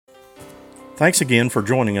Thanks again for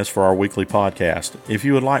joining us for our weekly podcast. If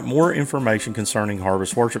you would like more information concerning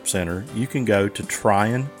Harvest Worship Center, you can go to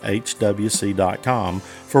trionhwc.com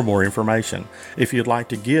for more information. If you'd like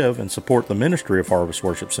to give and support the ministry of Harvest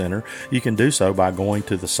Worship Center, you can do so by going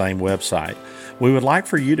to the same website. We would like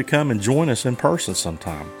for you to come and join us in person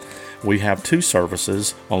sometime. We have 2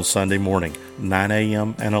 services on Sunday morning, 9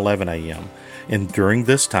 a.m. and 11 a.m. And during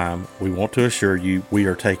this time, we want to assure you we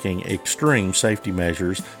are taking extreme safety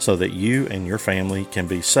measures so that you and your family can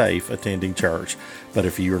be safe attending church. But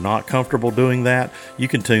if you are not comfortable doing that, you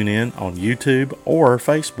can tune in on YouTube or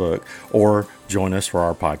Facebook or join us for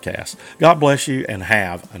our podcast. God bless you and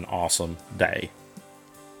have an awesome day.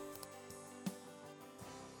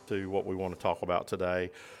 To what we want to talk about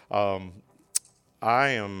today. I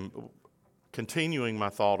am continuing my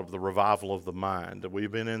thought of the revival of the mind.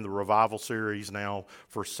 We've been in the revival series now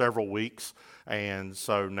for several weeks, and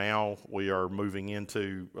so now we are moving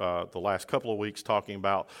into the last couple of weeks talking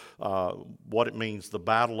about what it means, the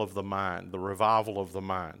battle of the mind, the revival of the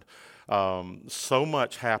mind. So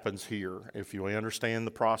much happens here. If you understand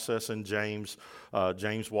the process in James,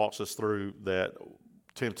 James walks us through that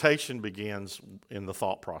temptation begins in the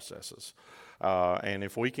thought processes. And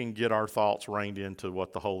if we can get our thoughts reined into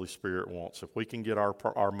what the Holy Spirit wants, if we can get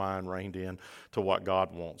our mind reined in to what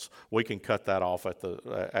God wants, we can cut that off at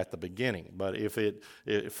the beginning. But if it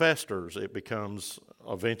festers, it becomes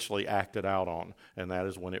eventually acted out on, and that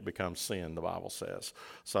is when it becomes sin, the Bible says.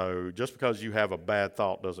 So just because you have a bad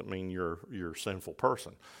thought doesn't mean you're a sinful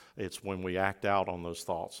person. It's when we act out on those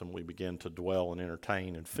thoughts and we begin to dwell and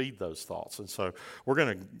entertain and feed those thoughts. And so we're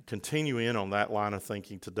going to continue in on that line of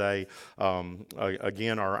thinking today.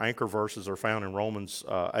 Again, our anchor verses are found in Romans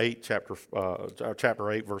 8, chapter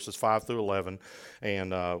 8, verses 5 through 11,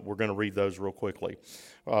 and we're going to read those real quickly.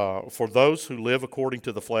 For those who live according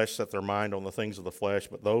to the flesh set their mind on the things of the flesh,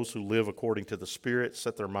 but those who live according to the Spirit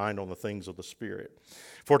set their mind on the things of the Spirit.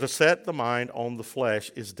 For to set the mind on the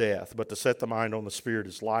flesh is death, but to set the mind on the Spirit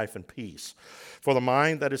is life and peace. For the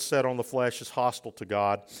mind that is set on the flesh is hostile to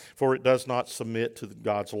God, for it does not submit to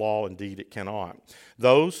God's law, indeed it cannot.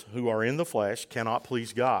 Those who are in the flesh cannot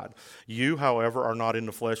please God. You, however, are not in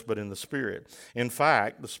the flesh, but in the Spirit. In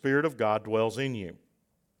fact, the Spirit of God dwells in you.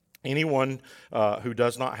 Anyone who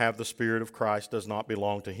does not have the Spirit of Christ does not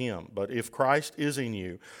belong to him. But if Christ is in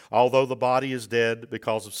you, although the body is dead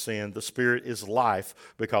because of sin, the Spirit is life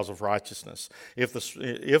because of righteousness. If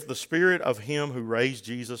the Spirit of him who raised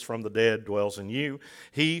Jesus from the dead dwells in you,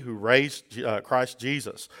 he who raised Christ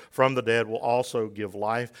Jesus from the dead will also give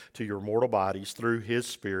life to your mortal bodies through his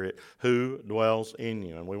Spirit who dwells in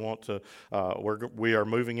you. And we are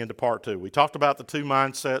moving into part 2. We talked about the 2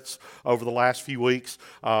 mindsets over the last few weeks.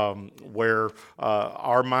 Where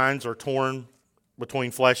our minds are torn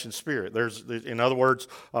between flesh and spirit. In other words,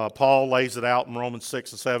 Paul lays it out in Romans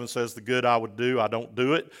 6 and 7, says, the good I would do, I don't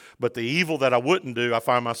do it, but the evil that I wouldn't do, I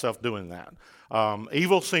find myself doing that.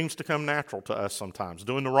 Evil seems to come natural to us sometimes.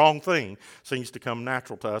 Doing the wrong thing seems to come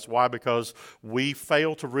natural to us. Why? Because we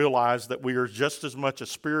fail to realize that we are just as much a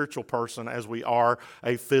spiritual person as we are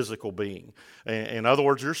a physical being. In other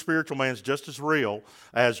words, your spiritual man is just as real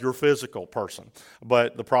as your physical person.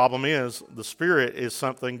 But the problem is the spirit is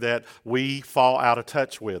something that we fall out of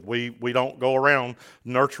touch with. We don't go around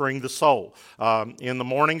nurturing the soul. In the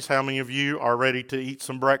mornings, how many of you are ready to eat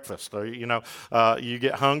some breakfast? You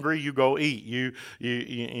get hungry, you go eat.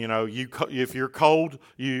 If you're cold,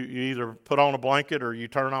 you either put on a blanket or you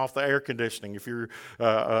turn off the air conditioning. If you're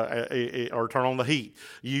or turn on the heat,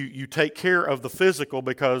 you take care of the physical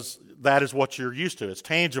because that is what you're used to. It's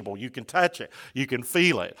tangible. You can touch it. You can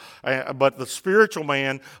feel it. But the spiritual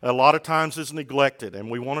man a lot of times is neglected, and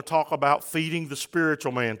we want to talk about feeding the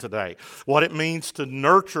spiritual man today. What it means to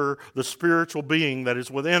nurture the spiritual being that is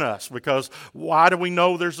within us. Because why do we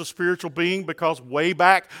know there's a spiritual being? Because way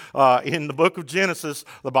back in the book of Genesis,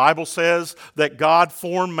 the Bible says that God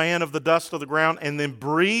formed man of the dust of the ground and then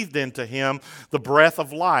breathed into him the breath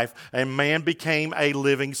of life, and man became a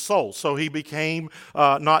living soul. So he became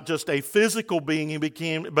not just a physical being,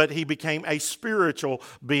 but he became a spiritual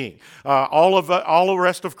being. All the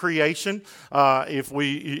rest of creation, if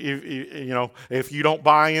you don't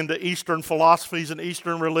buy into Eastern philosophies and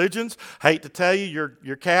Eastern religions, hate to tell you,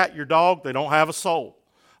 your cat, your dog, they don't have a soul.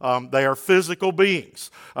 They are physical beings.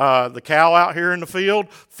 The cow out here in the field,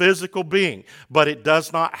 physical being. But it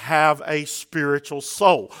does not have a spiritual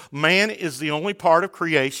soul. Man is the only part of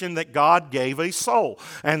creation that God gave a soul.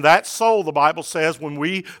 And that soul, the Bible says, when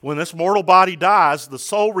this mortal body dies, the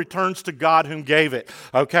soul returns to God whom gave it.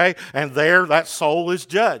 Okay? And there, that soul is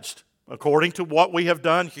judged. according to what we have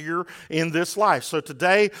done here in this life. So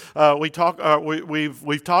today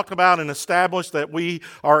we've talked about and established that we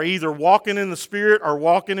are either walking in the Spirit or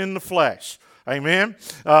walking in the flesh. Amen.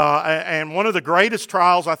 And one of the greatest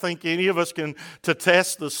trials I think any of us can to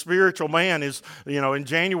test the spiritual man is, in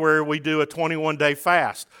January we do a 21-day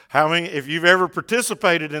fast. If you've ever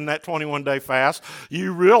participated in that 21-day fast,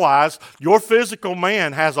 you realize your physical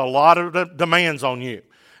man has a lot of demands on you.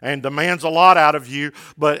 And demands a lot out of you,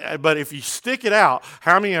 but if you stick it out,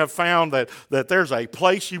 how many have found that there's a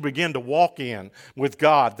place you begin to walk in with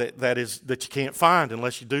God that you can't find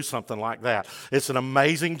unless you do something like that? It's an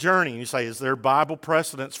amazing journey. And you say, is there Bible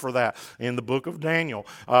precedence for that? In the book of Daniel,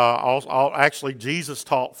 actually Jesus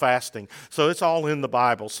taught fasting, so it's all in the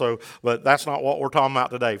Bible. But that's not what we're talking about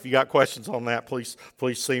today. If you got questions on that, please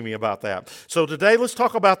see me about that. So today, let's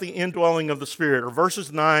talk about the indwelling of the Spirit, or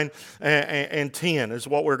verses 9 and 10 is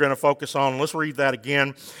what we're going to focus on. Let's read that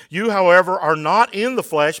again. You, however, are not in the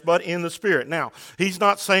flesh, but in the Spirit. Now, he's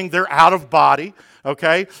not saying they're out of body,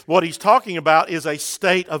 okay? What he's talking about is a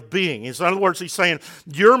state of being. In other words, he's saying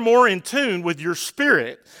you're more in tune with your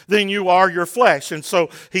spirit than you are your flesh. And so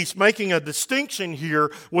he's making a distinction here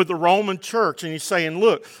with the Roman church. And he's saying,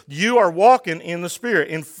 look, you are walking in the Spirit.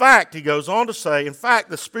 In fact, he goes on to say, in fact,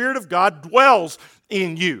 the Spirit of God dwells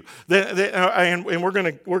in you. And we're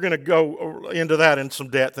going to go into that in some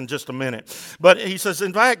depth in just a minute. But he says,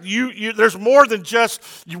 in fact, there's more than just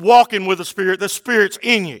you walking with the Spirit. The Spirit's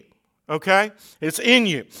in you. Okay? It's in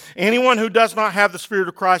you. Anyone who does not have the Spirit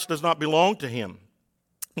of Christ does not belong to him.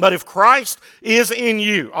 But if Christ is in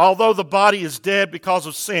you, although the body is dead because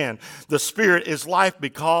of sin, the Spirit is life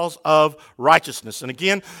because of righteousness. And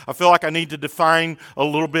again, I feel like I need to define a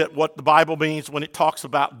little bit what the Bible means when it talks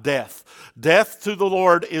about death. Death to the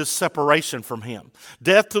Lord is separation from Him.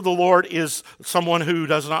 Death to the Lord is someone who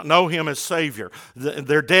does not know Him as Savior.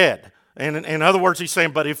 They're dead. And in other words, he's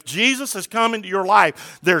saying, but if Jesus has come into your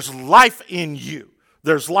life, there's life in you.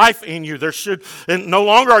 There's life in you. And no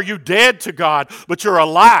longer are you dead to God, but you're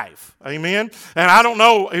alive. Amen? And I don't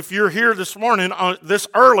know if you're here this morning, this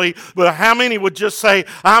early, but how many would just say,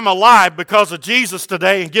 I'm alive because of Jesus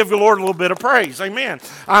today and give the Lord a little bit of praise? Amen.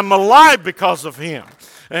 I'm alive because of Him.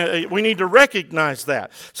 We need to recognize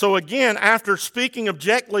that. So again, after speaking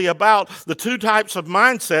objectively about the two types of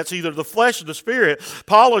mindsets, either the flesh or the Spirit,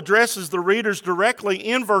 Paul addresses the readers directly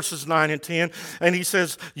in verses 9 and 10, and he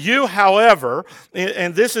says, you, however,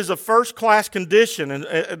 and this is a first-class condition and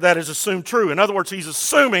that is assumed true. In other words, he's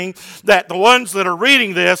assuming that the ones that are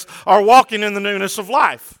reading this are walking in the newness of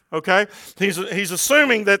life. Okay, he's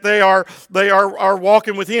assuming that they are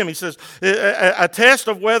walking with Him. He says a test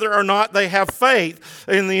of whether or not they have faith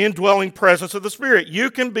in the indwelling presence of the Spirit.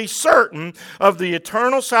 You can be certain of the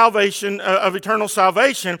eternal salvation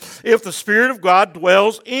if the Spirit of God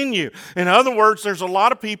dwells in you. In other words, there's a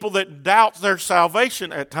lot of people that doubt their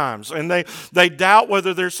salvation at times, and they doubt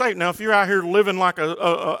whether they're saved. Now, if you're out here living like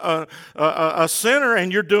a sinner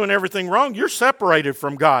and you're doing everything wrong, you're separated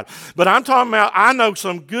from God. But I'm talking about, I know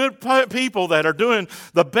some good people that are doing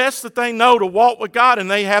the best that they know to walk with God, and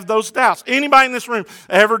they have those doubts. Anybody in this room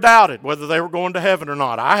ever doubted whether they were going to heaven or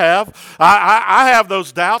not? I have. I have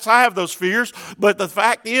those doubts. I have those fears. But the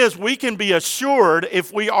fact is, we can be assured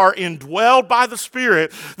if we are indwelled by the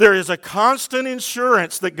Spirit, there is a constant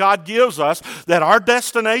assurance that God gives us that our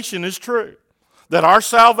destination is true, that our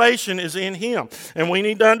salvation is in Him. And we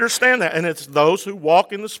need to understand that. And it's those who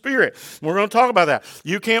walk in the Spirit. We're going to talk about that.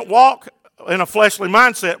 You can't walk in a fleshly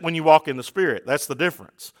mindset when you walk in the Spirit. That's the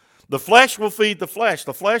difference. The flesh will feed the flesh.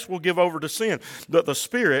 The flesh will give over to sin. But the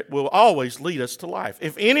Spirit will always lead us to life.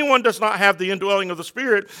 If anyone does not have the indwelling of the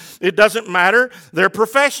Spirit, it doesn't matter their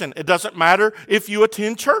profession. It doesn't matter if you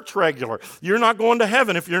attend church regular. You're not going to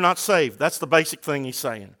heaven if you're not saved. That's the basic thing he's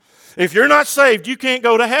saying. If you're not saved, you can't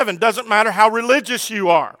go to heaven. Doesn't matter how religious you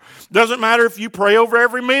are. Doesn't matter if you pray over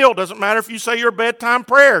every meal. Doesn't matter if you say your bedtime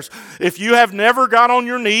prayers. If you have never got on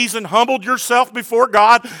your knees and humbled yourself before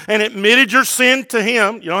God and admitted your sin to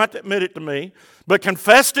Him, you don't have to admit it to me, but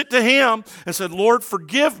confessed it to Him and said, Lord,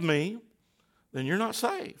 forgive me, then you're not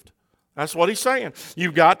saved. That's what he's saying.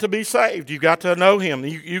 You've got to be saved. You've got to know Him.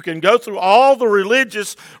 You can go through all the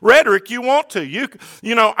religious rhetoric you want to.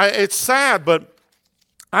 It's sad, but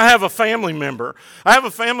I have a family member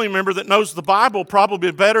that knows the Bible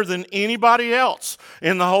probably better than anybody else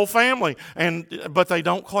in the whole family, but they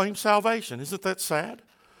don't claim salvation. Isn't that sad?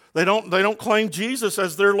 They don't claim Jesus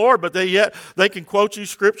as their Lord, but yet they can quote you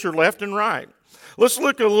Scripture left and right. Let's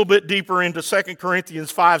look a little bit deeper into 2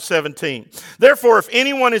 Corinthians 5:17. Therefore, if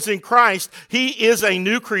anyone is in Christ, he is a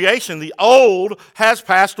new creation. The old has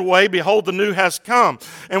passed away. Behold, the new has come.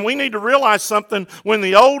 And we need to realize something. When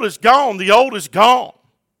the old is gone, the old is gone.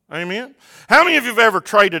 Amen? How many of you have ever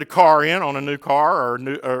traded a car in on a new car or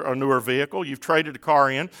a newer vehicle? You've traded a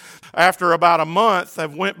car in. After about a month,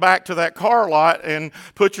 have went back to that car lot and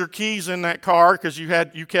put your keys in that car because you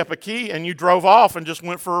kept a key, and you drove off and just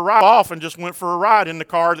went for a ride in the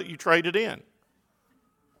car that you traded in.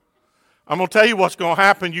 I'm going to tell you what's going to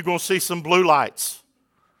happen. You're going to see some blue lights.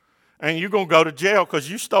 And you're going to go to jail because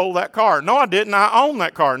you stole that car. No, I didn't. I own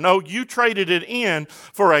that car. No, you traded it in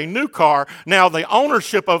for a new car. Now the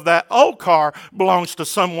ownership of that old car belongs to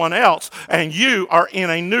someone else, and you are in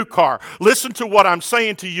a new car. Listen to what I'm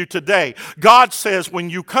saying to you today. God says when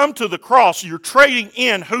you come to the cross, you're trading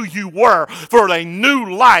in who you were for a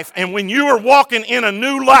new life. And when you are walking in a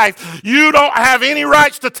new life, you don't have any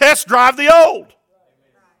rights to test drive the old.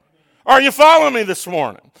 Are you following me this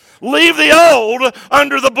morning? Leave the old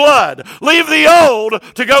under the blood. Leave the old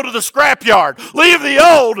to go to the scrapyard. Leave the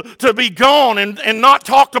old to be gone and not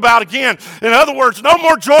talked about again. In other words, no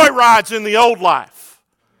more joy rides in the old life.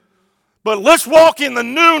 But let's walk in the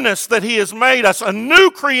newness that He has made us, a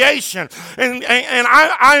new creation. And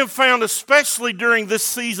I have found, especially during this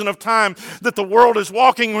season of time that the world is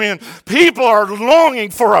walking in, people are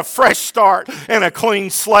longing for a fresh start and a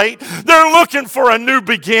clean slate. They're looking for a new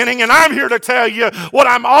beginning. And I'm here to tell you what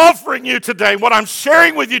I'm offering you today, what I'm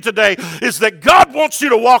sharing with you today, is that God wants you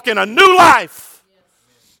to walk in a new life.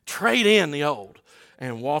 Trade in the old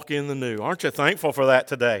and walk in the new. Aren't you thankful for that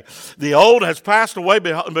today? The old has passed away.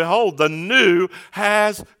 Behold, the new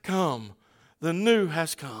has come. The new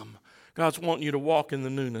has come. God's wanting you to walk in the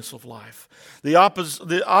newness of life. The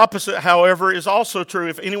opposite, however, is also true.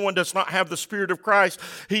 If anyone does not have the Spirit of Christ,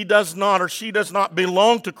 he does not or she does not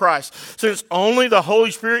belong to Christ, since only the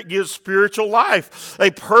Holy Spirit gives spiritual life.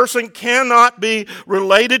 A person cannot be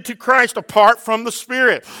related to Christ apart from the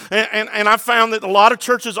Spirit. And I found that a lot of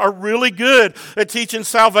churches are really good at teaching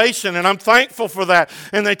salvation, and I'm thankful for that.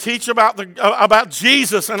 And they teach about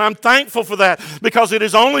Jesus, and I'm thankful for that, because it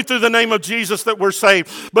is only through the name of Jesus that we're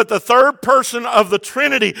saved. But the third person of the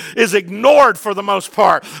Trinity is ignored for the most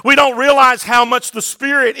part. We don't realize how much the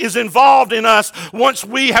Spirit is involved in us once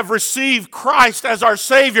we have received Christ as our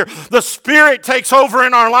Savior. The Spirit takes over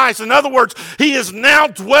in our lives. In other words, He is now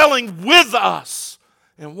dwelling with us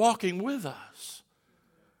and walking with us.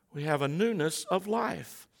 We have a newness of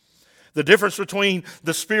life. The difference between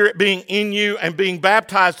the Spirit being in you and being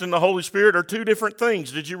baptized in the Holy Spirit are two different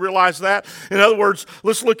things. Did you realize that? In other words,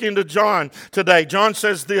 let's look into John today. John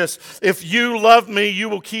says this: if you love me, you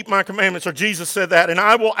will keep my commandments. Or Jesus said that. And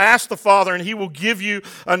I will ask the Father, and He will give you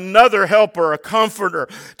another helper, a comforter,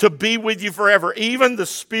 to be with you forever. Even the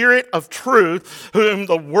Spirit of truth, whom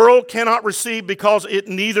the world cannot receive because it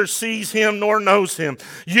neither sees Him nor knows Him.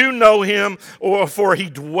 You know Him, for He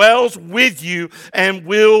dwells with you and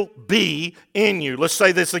will be in you. Let's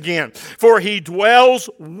say this again. For He dwells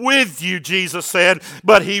with you, Jesus said,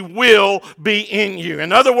 but He will be in you.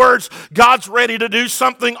 In other words, God's ready to do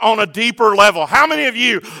something on a deeper level. How many of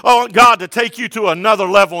you want God to take you to another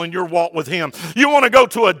level in your walk with Him? You want to go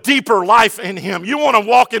to a deeper life in Him. You want to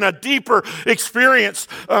walk in a deeper experience.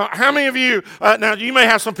 How many of you, now you may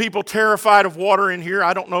have some people terrified of water in here.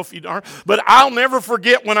 I don't know if you are, but I'll never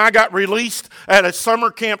forget when I got released at a summer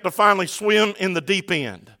camp to finally swim in the deep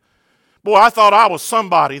end. Boy, I thought I was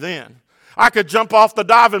somebody then. I could jump off the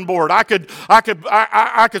diving board. I could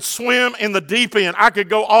swim in the deep end. I could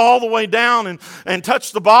go all the way down and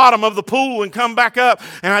touch the bottom of the pool and come back up.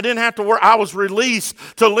 And I didn't have to worry. I was released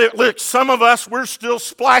to live. Look, some of us, we're still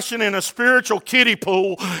splashing in a spiritual kiddie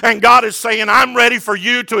pool. And God is saying, I'm ready for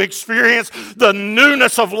you to experience the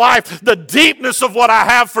newness of life, the deepness of what I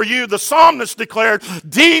have for you. The psalmist declared,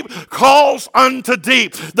 deep calls unto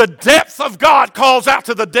deep. The depth of God calls out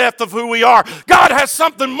to the depth of who we are. God has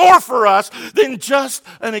something more for us than just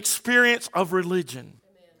an experience of religion.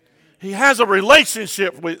 He has a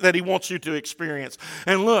relationship that He wants you to experience.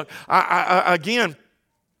 And look, again,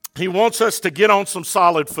 He wants us to get on some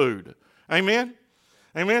solid food. Amen?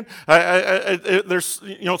 Amen? There's,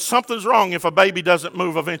 something's wrong if a baby doesn't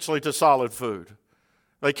move eventually to solid food.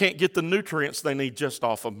 They can't get the nutrients they need just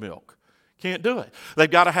off of milk. Can't do it. They've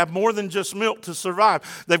got to have more than just milk to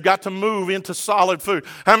survive. They've got to move into solid food.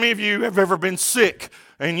 How many of you have ever been sick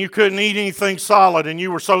and you couldn't eat anything solid, and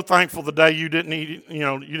you were so thankful the day you didn't eat,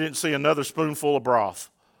 you didn't see another spoonful of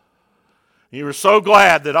broth? You were so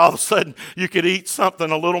glad that all of a sudden you could eat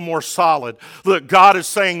something a little more solid. Look, God is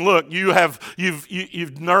saying, look,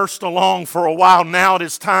 you've nursed along for a while. Now it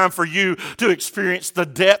is time for you to experience the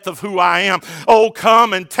depth of who I am. Oh,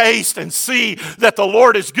 come and taste and see that the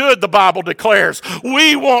Lord is good, the Bible declares.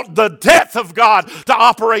 We want the depth of God to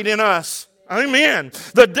operate in us. Amen.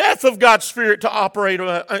 The depth of God's Spirit to operate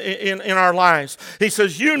in our lives. He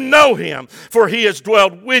says, you know Him, for He has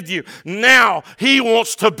dwelled with you. Now He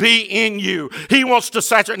wants to be in you. He wants to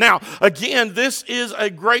saturate. Now, again, this is a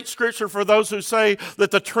great scripture for those who say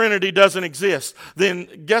that the Trinity doesn't exist.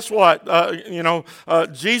 Then guess what?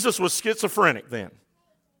 Jesus was schizophrenic then.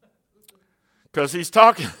 Because he's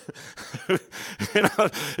talking,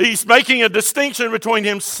 he's making a distinction between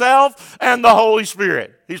himself and the Holy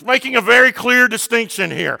Spirit. He's making a very clear distinction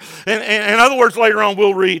here. And in other words, later on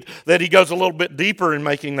we'll read that he goes a little bit deeper in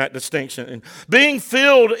making that distinction. And being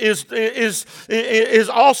filled is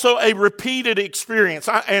also a repeated experience.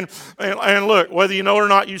 And look, whether you know it or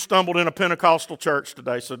not, you stumbled in a Pentecostal church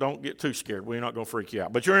today, so don't get too scared. We're not going to freak you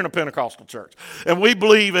out. But you're in a Pentecostal church. And we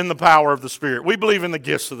believe in the power of the Spirit. We believe in the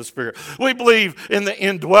gifts of the Spirit. We believe in the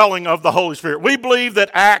indwelling of the Holy Spirit. We believe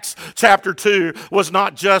that Acts chapter 2 was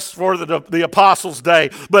not just for the apostles' day,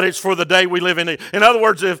 but it's for the day we live in. In other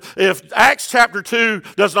words, if Acts chapter 2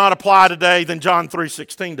 does not apply today, then John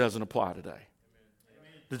 3:16 doesn't apply today.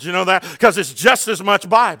 Did you know that? Because it's just as much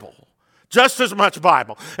Bible. Just as much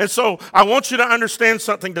Bible. And so I want you to understand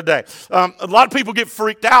something today. A lot of people get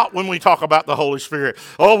freaked out when we talk about the Holy Spirit.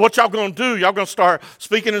 Oh, what y'all going to do? Y'all going to start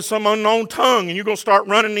speaking in some unknown tongue, and you're going to start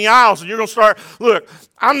running the aisles, and you're going to start... Look,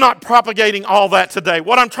 I'm not propagating all that today.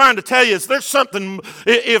 What I'm trying to tell you is there's something...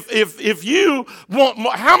 If you want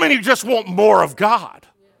more, how many just want more of God?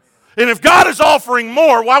 And if God is offering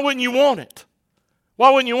more, why wouldn't you want it? Why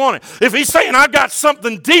wouldn't you want it? If He's saying, I've got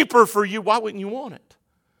something deeper for you, why wouldn't you want it?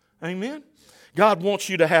 Amen? God wants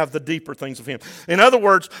you to have the deeper things of Him. In other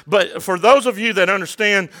words, but for those of you that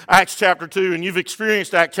understand Acts chapter 2 and you've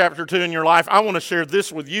experienced Acts chapter 2 in your life, I want to share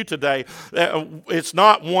this with you today. It's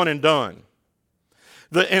not one and done.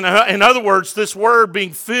 In other words, this word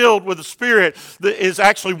being filled with the Spirit is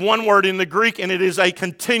actually one word in the Greek, and it is a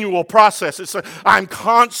continual process. I'm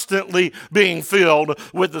constantly being filled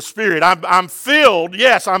with the Spirit. I'm filled,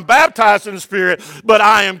 yes, I'm baptized in the Spirit, but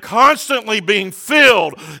I am constantly being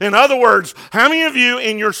filled. In other words, how many of you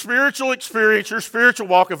in your spiritual experience, your spiritual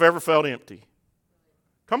walk, have ever felt empty?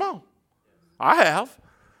 Come on. I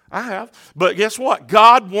have. But guess what?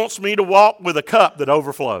 God wants me to walk with a cup that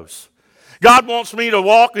overflows. God wants me to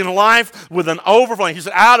walk in life with an overflowing. He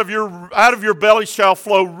said, out of your belly shall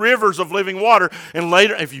flow rivers of living water. And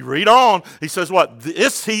later, if you read on, he says what?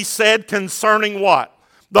 This he said concerning what?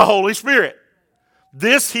 The Holy Spirit.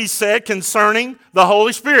 This he said concerning the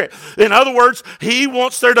Holy Spirit. In other words, He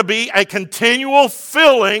wants there to be a continual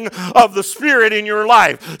filling of the Spirit in your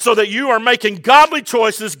life so that you are making godly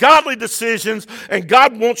choices, godly decisions, and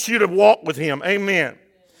God wants you to walk with Him. Amen.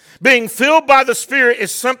 Being filled by the Spirit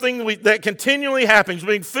is something that continually happens.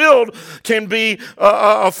 Being filled can be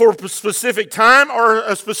for a specific time or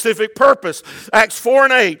a specific purpose. Acts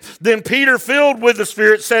 4:8. Then Peter, filled with the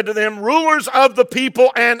Spirit, said to them, rulers of the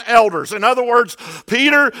people and elders. In other words,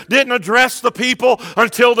 Peter didn't address the people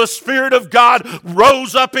until the Spirit of God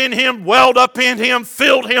rose up in him, welled up in him,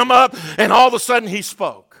 filled him up, and all of a sudden he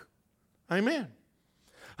spoke. Amen.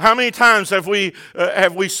 How many times have we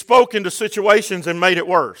spoken to situations and made it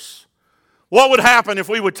worse? What would happen if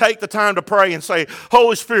we would take the time to pray and say,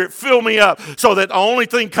 Holy Spirit, fill me up so that the only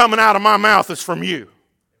thing coming out of my mouth is from you?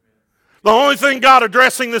 The only thing, God,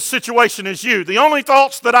 addressing this situation is you. The only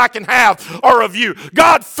thoughts that I can have are of you.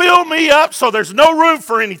 God, fill me up so there's no room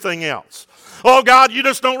for anything else. Oh, God, you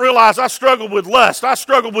just don't realize I struggle with lust. I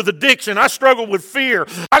struggle with addiction. I struggle with fear.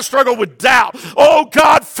 I struggle with doubt. Oh,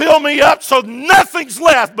 God, fill me up so nothing's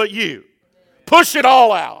left but you. Push it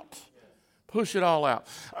all out. Push it all out.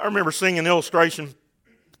 I remember seeing an illustration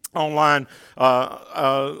online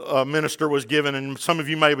a minister was given, and some of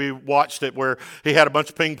you maybe watched it, where he had a bunch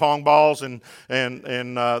of ping pong balls and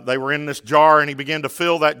they were in this jar, and he began to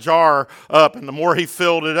fill that jar up, and the more he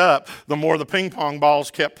filled it up, the more the ping pong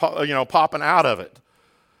balls kept popping out of it.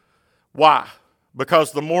 Why?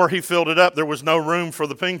 Because the more he filled it up, there was no room for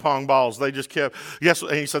the ping pong balls. They just kept, yes,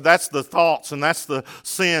 and he said that's the thoughts, and that's the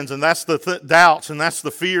sins, and that's the doubts, and that's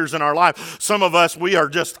the fears in our life. Some of us, we are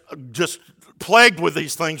just plagued with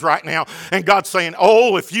these things right now, and God's saying,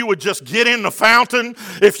 oh, if you would just get in the fountain,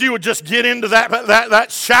 if you would just get into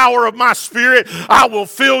that shower of my Spirit, I will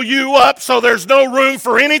fill you up so there's no room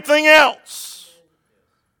for anything else.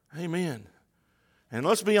 Amen. And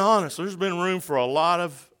let's be honest, there's been room for a lot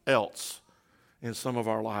of else in some of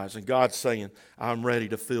our lives. And God's saying, I'm ready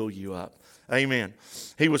to fill you up. Amen.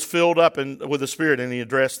 He was filled up with the Spirit, and he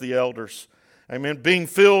addressed the elders. Amen. Being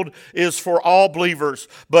filled is for all believers,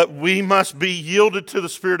 but we must be yielded to the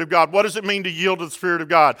Spirit of God. What does it mean to yield to the Spirit of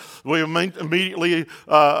God? We immediately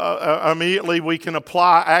we can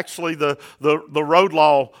apply actually the road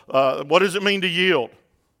law. What does it mean to yield?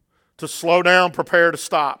 To slow down, prepare to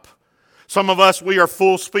stop. Some of us, we are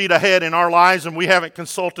full speed ahead in our lives, and we haven't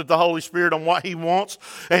consulted the Holy Spirit on what He wants.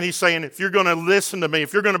 And He's saying, if you're going to listen to me,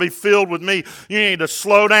 if you're going to be filled with me, you need to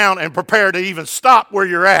slow down and prepare to even stop where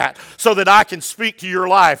you're at so that I can speak to your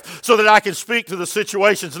life, so that I can speak to the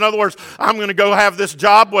situations. In other words, I'm going to go have this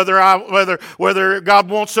job whether God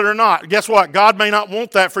wants it or not. Guess what? God may not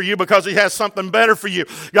want that for you because He has something better for you.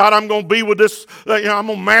 God, I'm going to be with this, I'm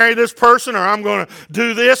going to marry this person, or I'm going to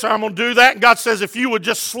do this, or I'm going to do that. And God says, if you would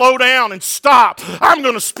just slow down and stop, I'm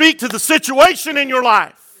going to speak to the situation in your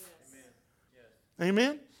life.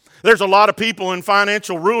 Amen. There's a lot of people in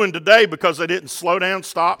financial ruin today because they didn't slow down,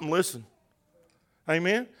 stop, and listen.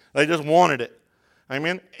 Amen. They just wanted it.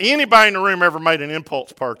 Amen. Anybody in the room ever made an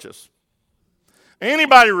impulse purchase?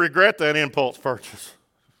 Anybody regret that impulse purchase?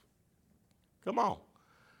 Come on.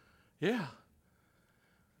 Yeah.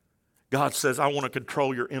 God says, I want to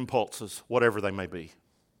control your impulses, whatever they may be.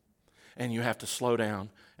 And you have to slow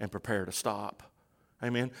down and prepare to stop.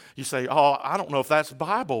 Amen. You say, oh, I don't know if that's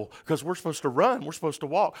Bible, because we're supposed to run, we're supposed to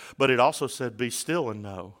walk. But it also said, be still and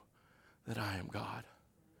know that I am God.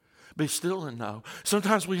 Be still and know.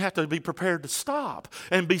 Sometimes we have to be prepared to stop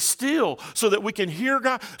and be still so that we can hear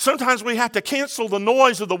God. Sometimes we have to cancel the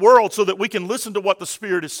noise of the world so that we can listen to what the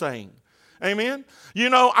Spirit is saying. Amen. You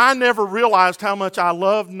know, I never realized how much I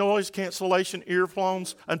love noise cancellation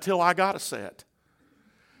earphones until I got a set.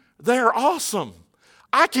 They're awesome.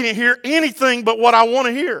 I can't hear anything but what I want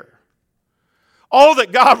to hear. Oh,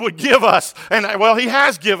 that God would give us, and well, He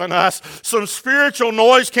has given us some spiritual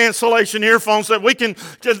noise cancellation earphones that we can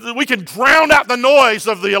drown out the noise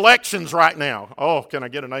of the elections right now. Oh, can I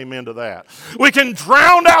get an amen to that? We can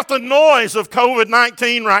drown out the noise of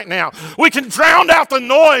COVID-19 right now. We can drown out the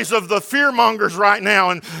noise of the fearmongers right now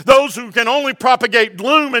and those who can only propagate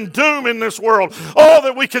gloom and doom in this world. Oh,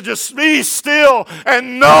 that we could just be still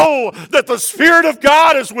and know that the Spirit of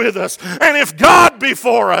God is with us. And if God be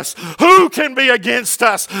for us, who can be against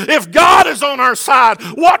us? If God is on our side,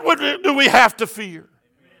 what do we have to fear?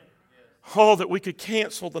 Oh, that we could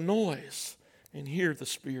cancel the noise and hear the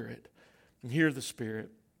Spirit. And hear the Spirit.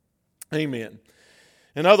 Amen.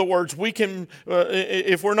 In other words, we can,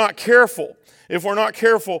 if we're not careful, if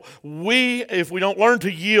we don't learn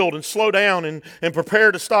to yield and slow down and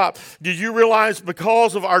prepare to stop. Did you realize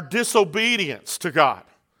because of our disobedience to God?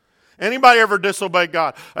 Anybody ever disobeyed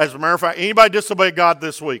God? As a matter of fact, anybody disobeyed God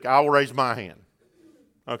this week? I will raise my hand.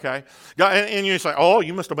 Okay? God, and you say, oh,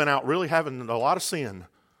 you must have been out really having a lot of sin.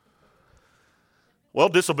 Well,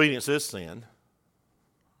 disobedience is sin.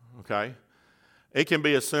 Okay? It can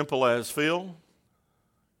be as simple as, Phil,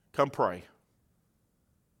 come pray.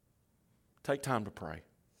 Take time to pray.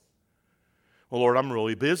 Well, Lord, I'm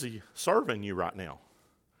really busy serving you right now.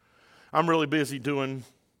 I'm really busy doing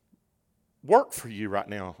work for you right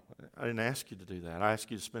now. I didn't ask you to do that. I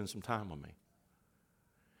asked you to spend some time with me.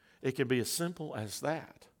 It can be as simple as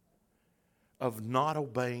that, of not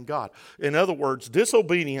obeying God. In other words,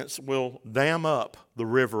 disobedience will dam up the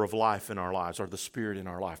river of life in our lives, or the Spirit in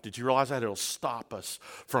our life. Did you realize that? It'll stop us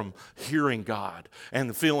from hearing God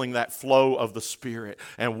and feeling that flow of the Spirit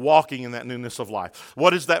and walking in that newness of life.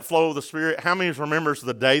 What is that flow of the Spirit? How many remembers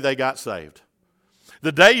the day they got saved?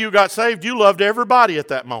 The day you got saved, you loved everybody at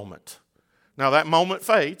that moment. Now that moment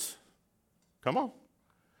fades. Come on.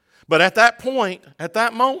 But at that point, at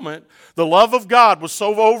that moment, the love of God was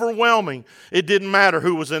so overwhelming, it didn't matter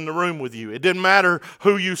who was in the room with you. It didn't matter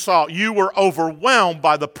who you saw. You were overwhelmed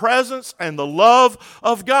by the presence and the love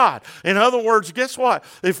of God. In other words, guess what?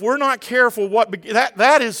 If we're not careful,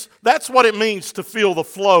 that's what it means to feel the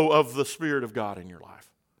flow of the Spirit of God in your life.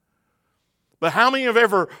 But how many have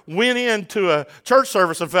ever went into a church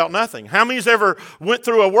service and felt nothing? How many has ever went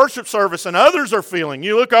through a worship service and others are feeling?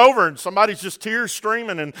 You look over and somebody's just tears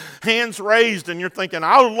streaming and hands raised, and you're thinking,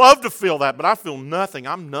 I would love to feel that, but I feel nothing.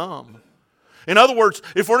 I'm numb. In other words,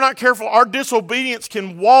 if we're not careful, our disobedience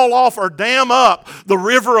can wall off or dam up the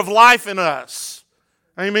river of life in us.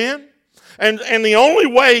 Amen? And the only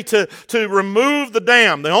way to remove the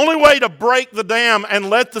dam, the only way to break the dam and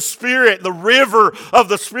let the Spirit, the river of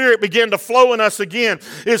the Spirit begin to flow in us again,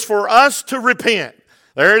 is for us to repent.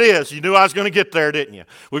 There it is. You knew I was going to get there, didn't you?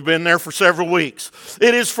 We've been there for several weeks.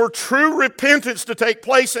 It is for true repentance to take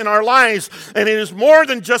place in our lives, and it is more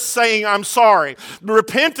than just saying, I'm sorry.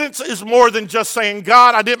 Repentance is more than just saying,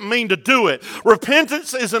 God, I didn't mean to do it.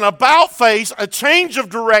 Repentance is an about-face, a change of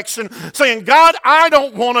direction, saying, God, I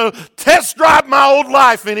don't want to test drive my old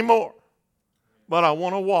life anymore, but I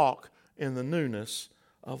want to walk in the newness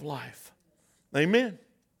of life. Amen.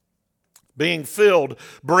 Being filled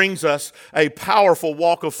brings us a powerful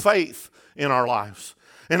walk of faith in our lives.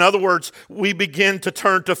 In other words, we begin to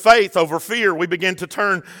turn to faith over fear. We begin to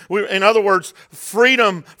turn, in other words,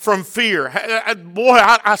 freedom from fear.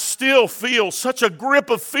 I still feel such a grip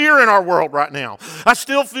of fear in our world right now. I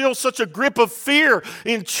still feel such a grip of fear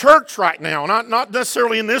in church right now. Not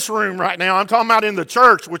necessarily in this room right now. I'm talking about in the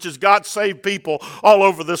church, which is God saved people all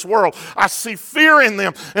over this world. I see fear in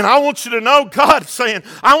them. And I want you to know God saying,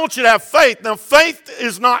 I want you to have faith. Now, faith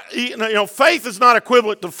is not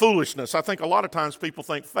equivalent to foolishness. I think a lot of times people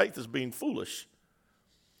think faith is being foolish.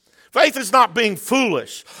 Faith is not being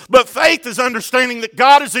foolish, but faith is understanding that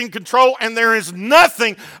God is in control and there is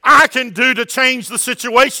nothing I can do to change the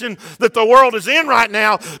situation that the world is in right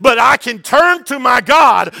now, but I can turn to my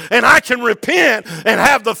God and I can repent and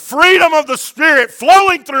have the freedom of the Spirit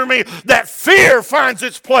flowing through me, that fear finds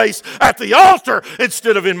its place at the altar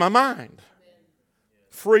instead of in my mind.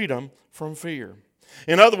 Freedom from fear.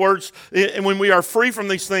 In other words, when we are free from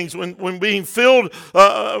these things, when we're filled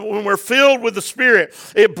with the Spirit,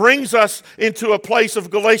 it brings us into a place of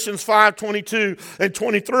Galatians 5:22 and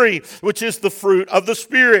 23, which is the fruit of the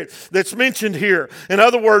Spirit that's mentioned here. In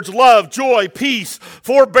other words, love, joy, peace,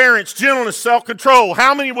 forbearance, gentleness, self-control.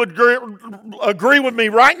 How many would agree with me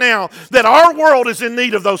right now that our world is in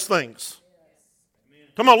need of those things?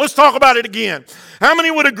 Come on, let's talk about it again. How many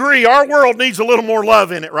would agree our world needs a little more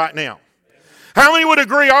love in it right now? How many would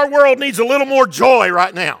agree our world needs a little more joy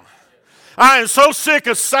right now? I am so sick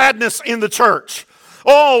of sadness in the church.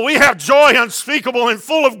 Oh, we have joy unspeakable and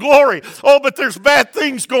full of glory. Oh, but there's bad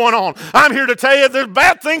things going on. I'm here to tell you that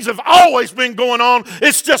bad things have always been going on.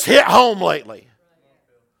 It's just hit home lately.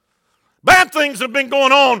 Bad things have been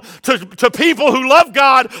going on to people who love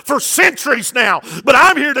God for centuries now. But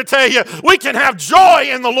I'm here to tell you, we can have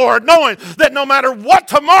joy in the Lord, knowing that no matter what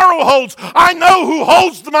tomorrow holds, I know who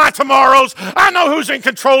holds my tomorrows. I know who's in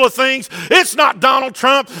control of things. It's not Donald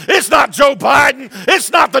Trump. It's not Joe Biden.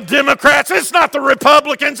 It's not the Democrats. It's not the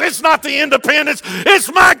Republicans. It's not the independents.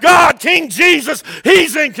 It's my God, King Jesus.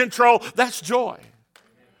 He's in control. That's joy.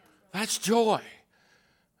 That's joy.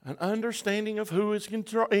 An understanding of who is in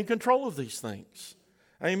control of these things.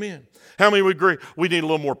 Amen. How many would agree? We need a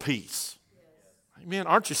little more peace. Amen.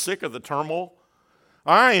 Aren't you sick of the turmoil?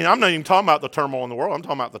 I'm not even talking about the turmoil in the world. I'm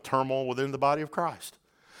talking about the turmoil within the body of Christ.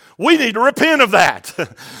 We need to repent of that.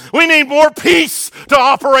 We need more peace to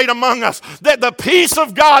operate among us. That the peace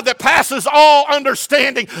of God that passes all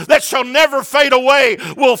understanding, that shall never fade away,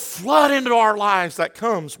 will flood into our lives. That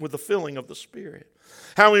comes with the filling of the Spirit.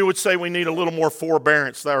 How many would say we need a little more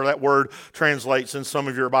forbearance? Or that word translates in some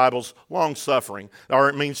of your Bibles, long-suffering, or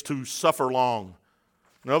it means to suffer long.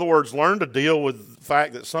 In other words, learn to deal with the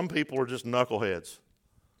fact that some people are just knuckleheads.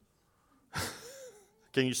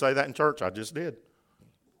 Can you say that in church? I just did.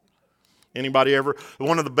 Anybody ever?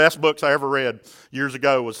 One of the best books I ever read years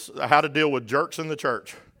ago was How to Deal with Jerks in the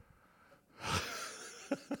Church.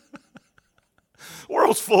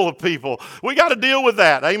 World's full of people. We got to deal with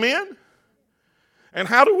that. Amen? And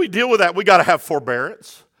how do we deal with that? We got to have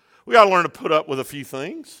forbearance. We got to learn to put up with a few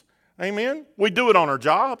things. Amen. We do it on our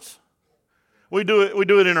jobs. We do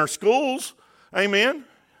it in our schools. Amen.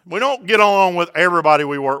 We don't get along with everybody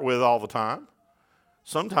we work with all the time.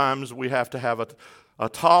 Sometimes we have to have a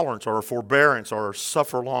tolerance or a forbearance or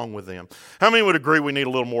suffer long with them. How many would agree we need a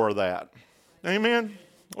little more of that? Amen.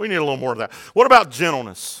 We need a little more of that. What about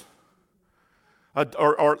gentleness?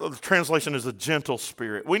 Or the translation is a gentle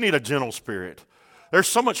spirit. We need a gentle spirit. There's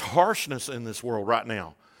so much harshness in this world right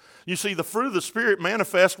now. You see, the fruit of the Spirit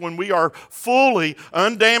manifests when we are fully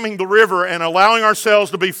undamming the river and allowing ourselves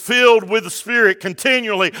to be filled with the Spirit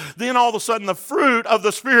continually. Then all of a sudden the fruit of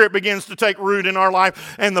the Spirit begins to take root in our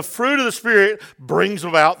life. And the fruit of the Spirit brings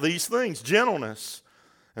about these things. Gentleness.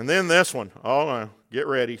 And then this one. Oh, no. Get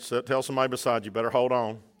ready. So tell somebody beside you, better hold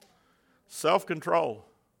on. Self-control.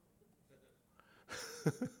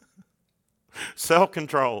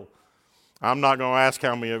 Self-control. I'm not going to ask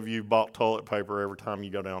how many of you bought toilet paper every time you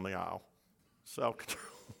go down the aisle.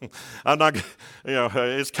 Self-control. I'm not,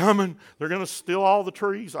 it's coming. They're going to steal all the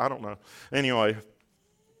trees. I don't know. Anyway,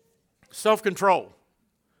 self-control.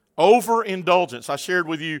 Overindulgence. I shared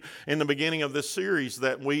with you in the beginning of this series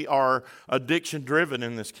that we are addiction-driven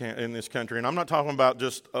in this country. And I'm not talking about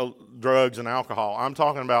just drugs and alcohol. I'm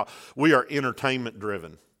talking about we are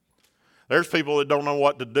entertainment-driven. There's people that don't know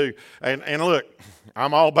what to do. And look,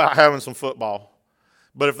 I'm all about having some football.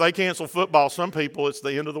 But if they cancel football, some people, it's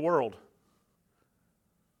the end of the world.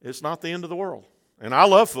 It's not the end of the world. And I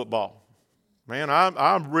love football. Man,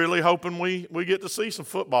 I'm really hoping we get to see some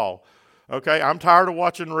football. Okay, I'm tired of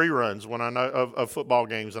watching reruns when I know of football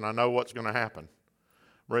games and I know what's going to happen.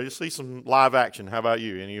 Ready to see some live action. How about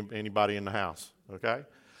you? Anybody in the house? Okay.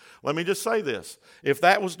 Let me just say this. If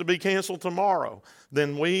that was to be canceled tomorrow,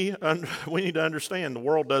 then we need to understand the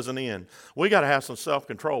world doesn't end. We got to have some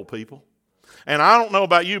self-control, people. And I don't know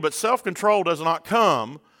about you, but self-control does not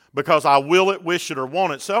come because I will it, wish it, or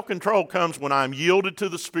want it. Self-control comes when I'm yielded to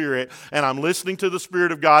the Spirit and I'm listening to the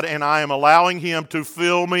Spirit of God and I am allowing Him to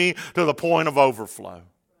fill me to the point of overflow.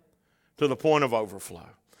 To the point of overflow.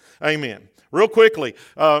 Amen. Real quickly,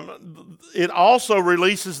 it also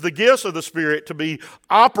releases the gifts of the Spirit to be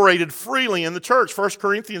operated freely in the church. 1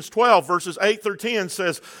 Corinthians 12, verses 8 through 10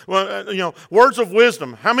 says, words of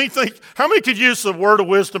wisdom. How many could use the word of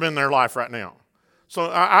wisdom in their life right now? So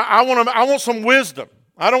I want some wisdom.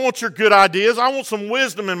 I don't want your good ideas. I want some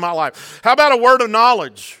wisdom in my life. How about a word of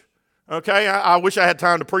knowledge? Okay, I wish I had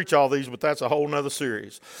time to preach all these, but that's a whole nother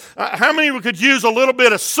series. How many could use a little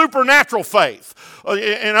bit of supernatural faith?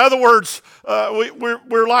 In other words,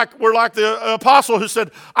 we're like the apostle who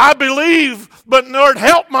said, I believe, but Lord,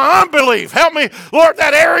 help my unbelief. Help me, Lord,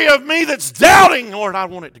 that area of me that's doubting. Lord, I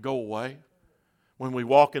want it to go away. When we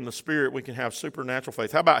walk in the Spirit, we can have supernatural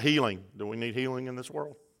faith. How about healing? Do we need healing in this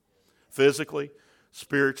world? Physically,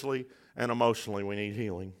 spiritually, and emotionally, we need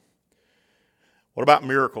healing. What about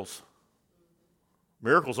miracles?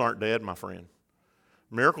 Miracles aren't dead, my friend.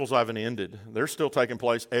 Miracles haven't ended. They're still taking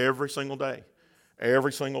place every single day.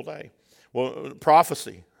 Every single day. Well,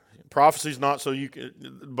 prophecy. Prophecy's not so you can,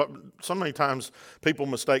 but so many times people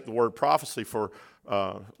mistake the word prophecy for,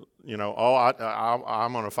 I'm going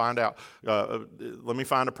to find out. Let me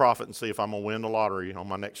find a prophet and see if I'm going to win the lottery on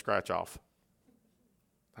my next scratch off.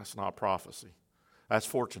 That's not prophecy. That's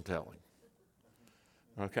fortune telling.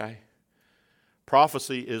 Okay?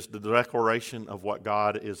 Prophecy is the declaration of what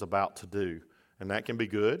God is about to do. And that can be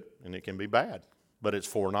good and it can be bad. But it's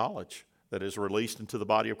foreknowledge that is released into the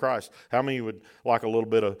body of Christ. How many would like a little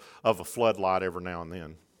bit of a floodlight every now and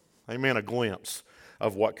then? Amen, a glimpse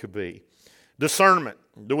of what could be. Discernment.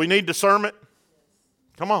 Do we need discernment?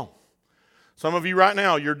 Come on. Some of you right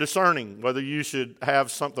now, you're discerning whether you should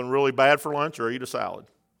have something really bad for lunch or eat a salad.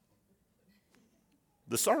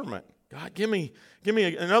 Discernment. God, give me.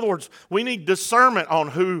 In other words, we need discernment on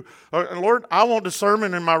who. Lord, I want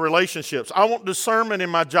discernment in my relationships. I want discernment in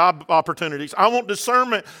my job opportunities. I want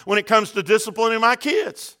discernment when it comes to disciplining my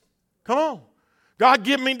kids. Come on. God,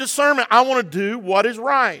 give me discernment. I want to do what is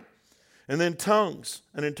right. And then tongues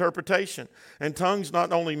and interpretation. And tongues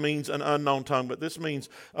not only means an unknown tongue, but this means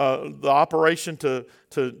the operation to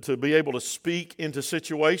be able to speak into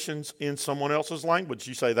situations in someone else's language.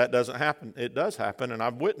 You say that doesn't happen. It does happen, and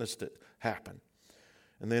I've witnessed it happen.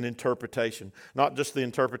 And then interpretation. Not just the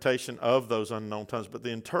interpretation of those unknown tongues, but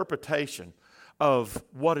the interpretation of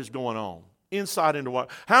what is going on. Insight into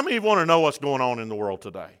what. How many want to know what's going on in the world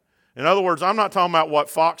today? In other words, I'm not talking about what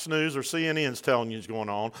Fox News or CNN is telling you is going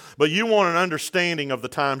on, but you want an understanding of the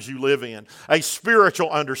times you live in, a spiritual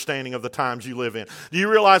understanding of the times you live in. Do you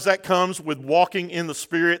realize that comes with walking in the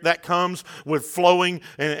Spirit? That comes with flowing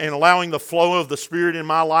and allowing the flow of the Spirit in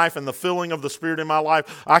my life and the filling of the Spirit in my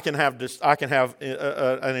life. I can have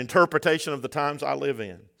an interpretation of the times I live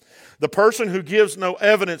in. The person who gives no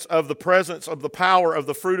evidence of the presence of the power of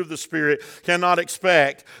the fruit of the Spirit cannot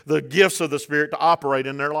expect the gifts of the Spirit to operate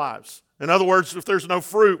in their lives. In other words, if there's no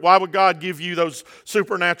fruit, why would God give you those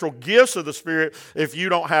supernatural gifts of the Spirit if you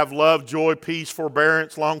don't have love, joy, peace,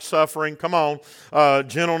 forbearance, long-suffering,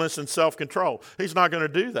 gentleness, and self-control? He's not going to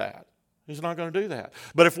do that. He's not going to do that.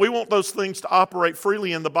 But if we want those things to operate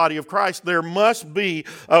freely in the body of Christ, there must be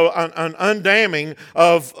an undamming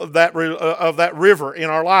of that river in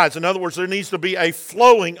our lives. In other words, there needs to be a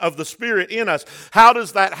flowing of the Spirit in us. How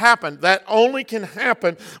does that happen? That only can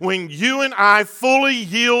happen when you and I fully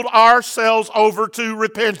yield ourselves over to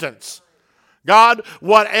repentance. God,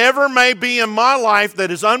 whatever may be in my life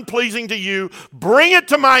that is unpleasing to you, bring it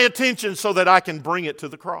to my attention so that I can bring it to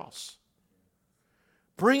the cross.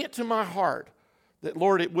 Bring it to my heart that,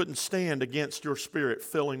 Lord, it wouldn't stand against your Spirit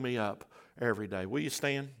filling me up every day. Will you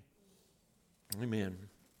stand? Amen.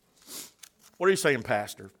 What are you saying,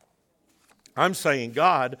 Pastor? I'm saying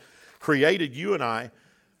God created you and I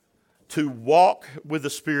to walk with the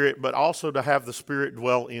Spirit, but also to have the Spirit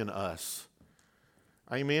dwell in us.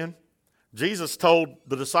 Amen? Jesus told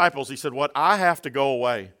the disciples, he said, what? I have to go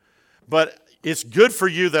away. But it's good for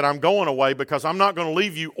you that I'm going away because I'm not going to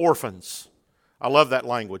leave you orphans. I love that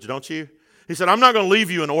language, don't you? He said, I'm not going to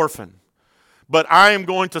leave you an orphan, but I am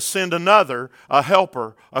going to send another, a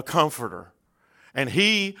helper, a comforter. And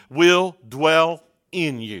he will dwell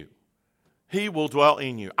in you. He will dwell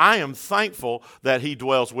in you. I am thankful that he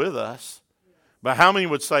dwells with us. But how many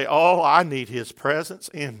would say, oh, I need his presence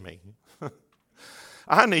in me.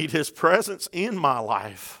 I need his presence in my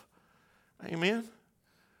life. Amen.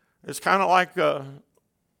 It's kind of like,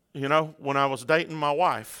 when I was dating my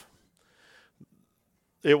wife.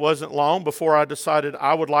 It wasn't long before I decided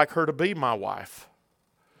I would like her to be my wife.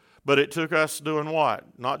 But it took us doing what?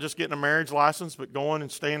 Not just getting a marriage license, but going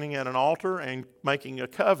and standing at an altar and making a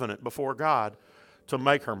covenant before God to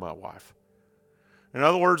make her my wife. In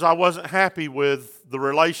other words, I wasn't happy with the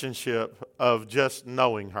relationship of just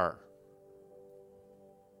knowing her.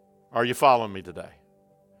 Are you following me today?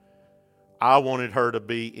 I wanted her to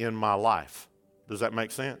be in my life. Does that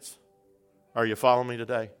make sense? Are you following me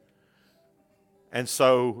today? And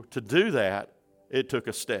so to do that, it took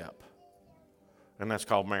a step. And that's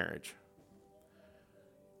called marriage.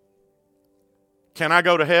 Can I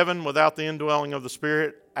go to heaven without the indwelling of the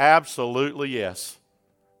Spirit? Absolutely yes.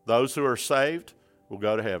 Those who are saved will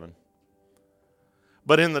go to heaven.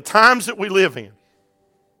 But in the times that we live in,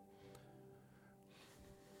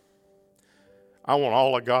 I want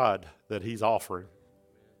all of God that he's offering.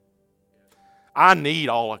 I need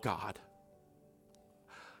all of God.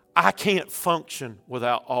 I can't function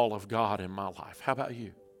without all of God in my life. How about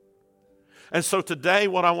you? And so today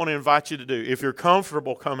what I want to invite you to do, if you're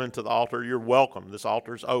comfortable coming to the altar, you're welcome. This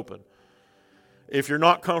altar is open. If you're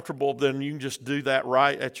not comfortable, then you can just do that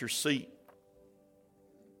right at your seat.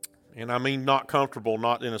 And I mean not comfortable,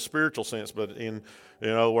 not in a spiritual sense, but in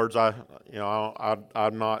other words, I'm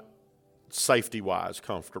not safety-wise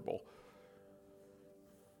comfortable.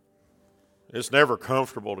 It's never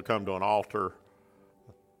comfortable to come to an altar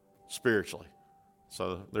spiritually.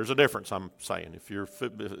 So there's a difference, I'm saying. If you're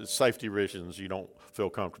safety reasons, you don't feel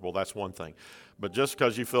comfortable, that's one thing. But just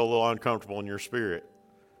because you feel a little uncomfortable in your spirit,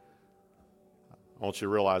 I want you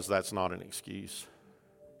to realize that's not an excuse.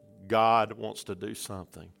 God wants to do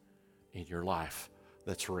something in your life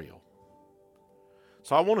that's real.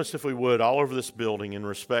 So I want us, if we would, all over this building, in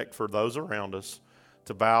respect for those around us,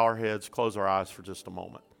 to bow our heads, close our eyes for just a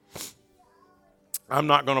moment. I'm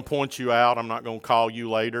not going to point you out. I'm not going to call you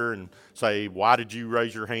later and say, why did you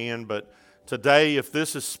raise your hand? But today, if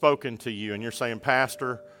this is spoken to you and you're saying,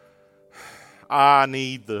 Pastor, I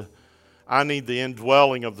need the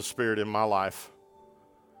indwelling of the Spirit in my life.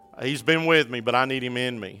 He's been with me, but I need him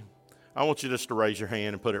in me. I want you just to raise your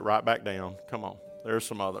hand and put it right back down. Come on. There's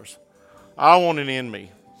some others. I want it in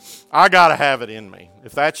me. I got to have it in me.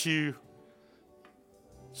 If that's you,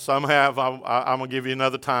 some have. I'm going to give you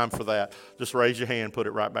another time for that. Just raise your hand, put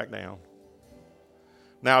it right back down.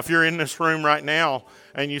 Now, if you're in this room right now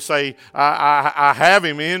and you say, I have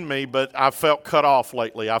him in me, but I felt cut off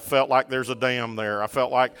lately. I felt like there's a dam there. I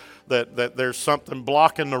felt like that there's something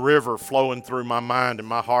blocking the river flowing through my mind and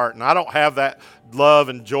my heart. And I don't have that love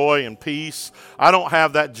and joy and peace. I don't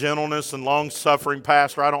have that gentleness and long-suffering,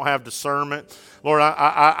 Pastor. I don't have discernment. Lord,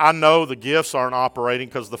 I know the gifts aren't operating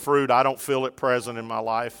because the fruit, I don't feel it present in my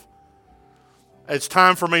life. It's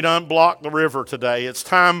time for me to unblock the river today. It's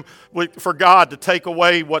time for God to take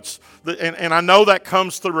away and I know that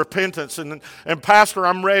comes through repentance. And Pastor,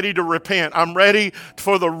 I'm ready to repent. I'm ready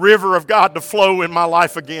for the river of God to flow in my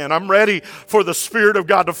life again. I'm ready for the Spirit of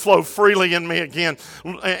God to flow freely in me again.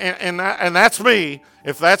 And that's me.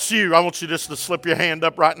 If that's you, I want you just to slip your hand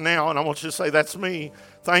up right now, and I want you to say, that's me.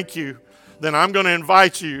 Thank you. Then I'm going to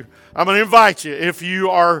invite you. If you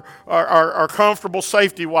are comfortable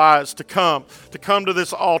safety-wise to come to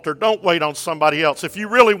this altar. Don't wait on somebody else. If you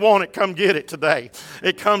really want it, come get it today.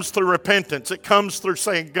 It comes through repentance. It comes through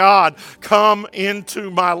saying, God, come into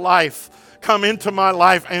my life. Come into my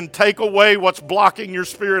life and take away what's blocking your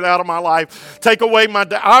Spirit out of my life. Take away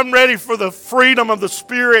I'm ready for the freedom of the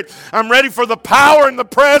Spirit. I'm ready for the power and the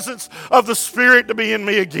presence of the Spirit to be in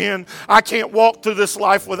me again. I can't walk through this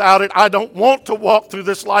life without it. I don't want to walk through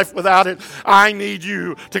this life without it. I need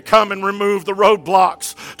you to come and remove the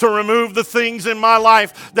roadblocks, to remove the things in my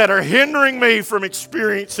life that are hindering me from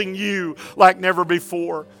experiencing you like never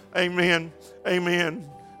before. Amen. Amen.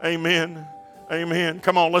 Amen. Amen.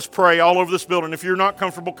 Come on, let's pray all over this building. If you're not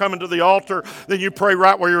comfortable coming to the altar, then you pray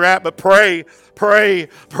right where you're at. But pray.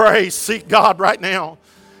 Seek God right now.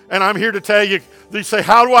 And I'm here to tell you, you say,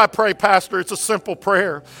 how do I pray, Pastor? It's a simple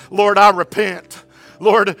prayer. Lord, I repent.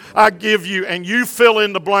 Lord, I give you, and you fill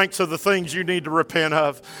in the blanks of the things you need to repent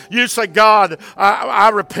of. You say, God, I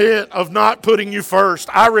repent of not putting you first.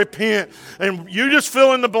 I repent. And you just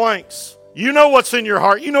fill in the blanks. You know what's in your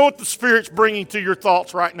heart. You know what the Spirit's bringing to your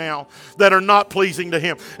thoughts right now that are not pleasing to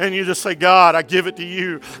Him. And you just say, God, I give it to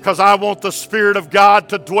you because I want the Spirit of God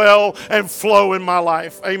to dwell and flow in my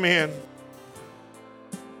life. Amen.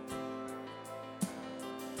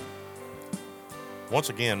 Once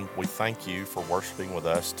again, we thank you for worshiping with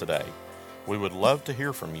us today. We would love to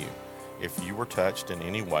hear from you. If you were touched in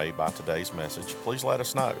any way by today's message, please let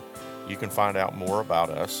us know. You can find out more about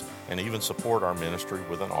us and even support our ministry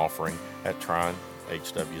with an offering at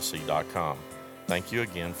trinehwc.com. Thank you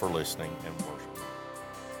again for listening and worshiping.